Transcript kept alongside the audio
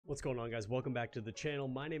What's going on, guys? Welcome back to the channel.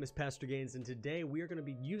 My name is Pastor Gaines, and today we are going to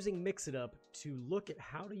be using Mixitup to look at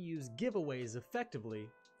how to use giveaways effectively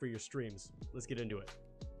for your streams. Let's get into it.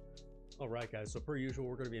 All right, guys, so per usual,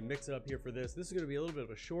 we're going to be in Mixitup here for this. This is going to be a little bit of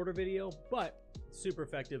a shorter video, but super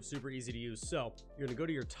effective, super easy to use. So you're going to go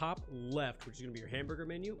to your top left, which is going to be your hamburger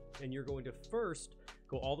menu, and you're going to first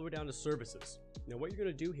go all the way down to services. Now, what you're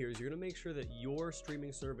going to do here is you're going to make sure that your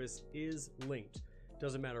streaming service is linked.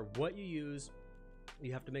 Doesn't matter what you use,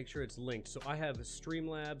 you have to make sure it's linked. So I have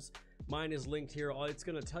Streamlabs, mine is linked here. It's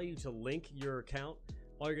going to tell you to link your account.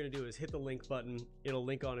 All you're going to do is hit the link button. It'll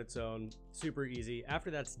link on its own. Super easy. After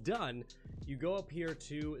that's done, you go up here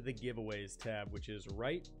to the giveaways tab, which is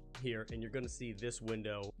right here, and you're going to see this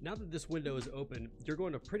window. Now that this window is open, you're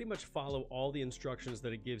going to pretty much follow all the instructions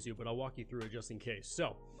that it gives you, but I'll walk you through it just in case.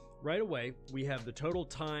 So right away, we have the total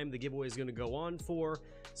time the giveaway is going to go on for.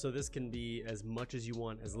 So this can be as much as you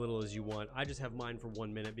want, as little as you want. I just have mine for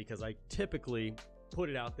 1 minute because I typically put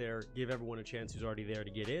it out there, give everyone a chance who's already there to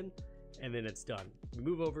get in, and then it's done. We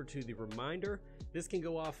move over to the reminder. This can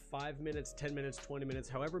go off 5 minutes, 10 minutes, 20 minutes,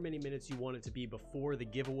 however many minutes you want it to be before the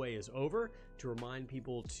giveaway is over, to remind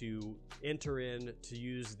people to enter in, to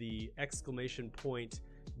use the exclamation point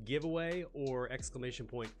giveaway or exclamation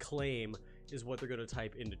point claim is what they're going to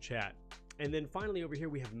type into chat. And then finally over here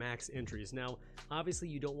we have max entries. Now obviously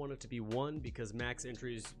you don't want it to be 1 because max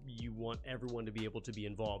entries, you want everyone to be able to be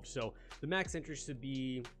involved. So the max entries should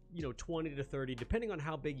be, 20 to 30 depending on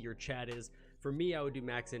how big your chat is. For me, I would do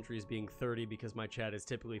max entries being 30 because my chat is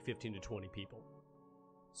typically 15 to 20 people.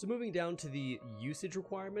 So moving down to the usage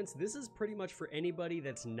requirements, this is pretty much for anybody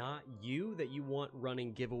that's not you that you want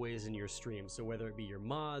running giveaways in your stream. So whether it be your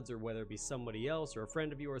mods or whether it be somebody else or a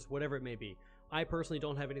friend of yours, whatever it may be. I personally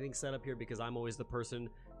don't have anything set up here because I'm always the person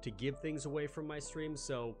to give things away from my stream,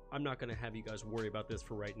 so I'm not going to have you guys worry about this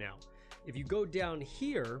for right now. If you go down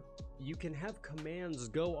here, you can have commands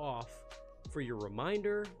go off for your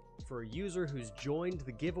reminder, for a user who's joined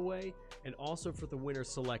the giveaway, and also for the winner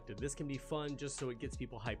selected. This can be fun just so it gets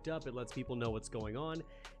people hyped up, it lets people know what's going on,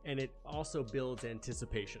 and it also builds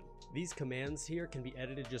anticipation. These commands here can be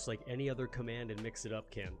edited just like any other command in Mixitup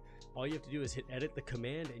can. All you have to do is hit edit the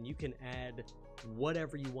command and you can add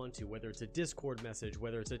whatever you want to, whether it's a Discord message,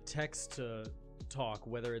 whether it's a text to talk,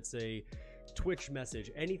 whether it's a Twitch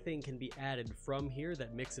message, anything can be added from here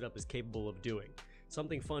that Mixitup is capable of doing.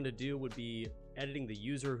 Something fun to do would be editing the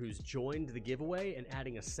user who's joined the giveaway and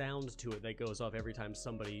adding a sound to it that goes off every time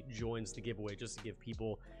somebody joins the giveaway, just to give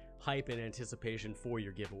people hype and anticipation for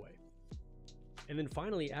your giveaway. And then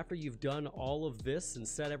finally, after you've done all of this and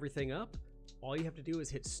set everything up, all you have to do is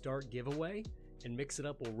hit start giveaway, and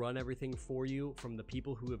Mixitup will run everything for you from the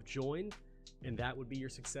people who have joined, and that would be your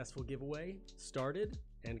successful giveaway started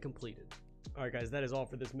and completed. Alright guys, that is all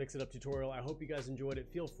for this Mixitup tutorial. I hope you guys enjoyed it.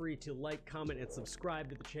 Feel free to like, comment, and subscribe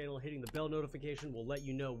to the channel. Hitting the bell notification will let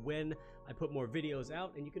you know when I put more videos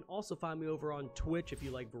out, and you can also find me over on Twitch if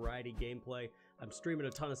you like variety gameplay. I'm streaming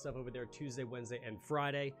a ton of stuff over there Tuesday, Wednesday, and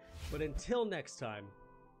Friday. But until next time,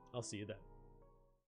 I'll see you then.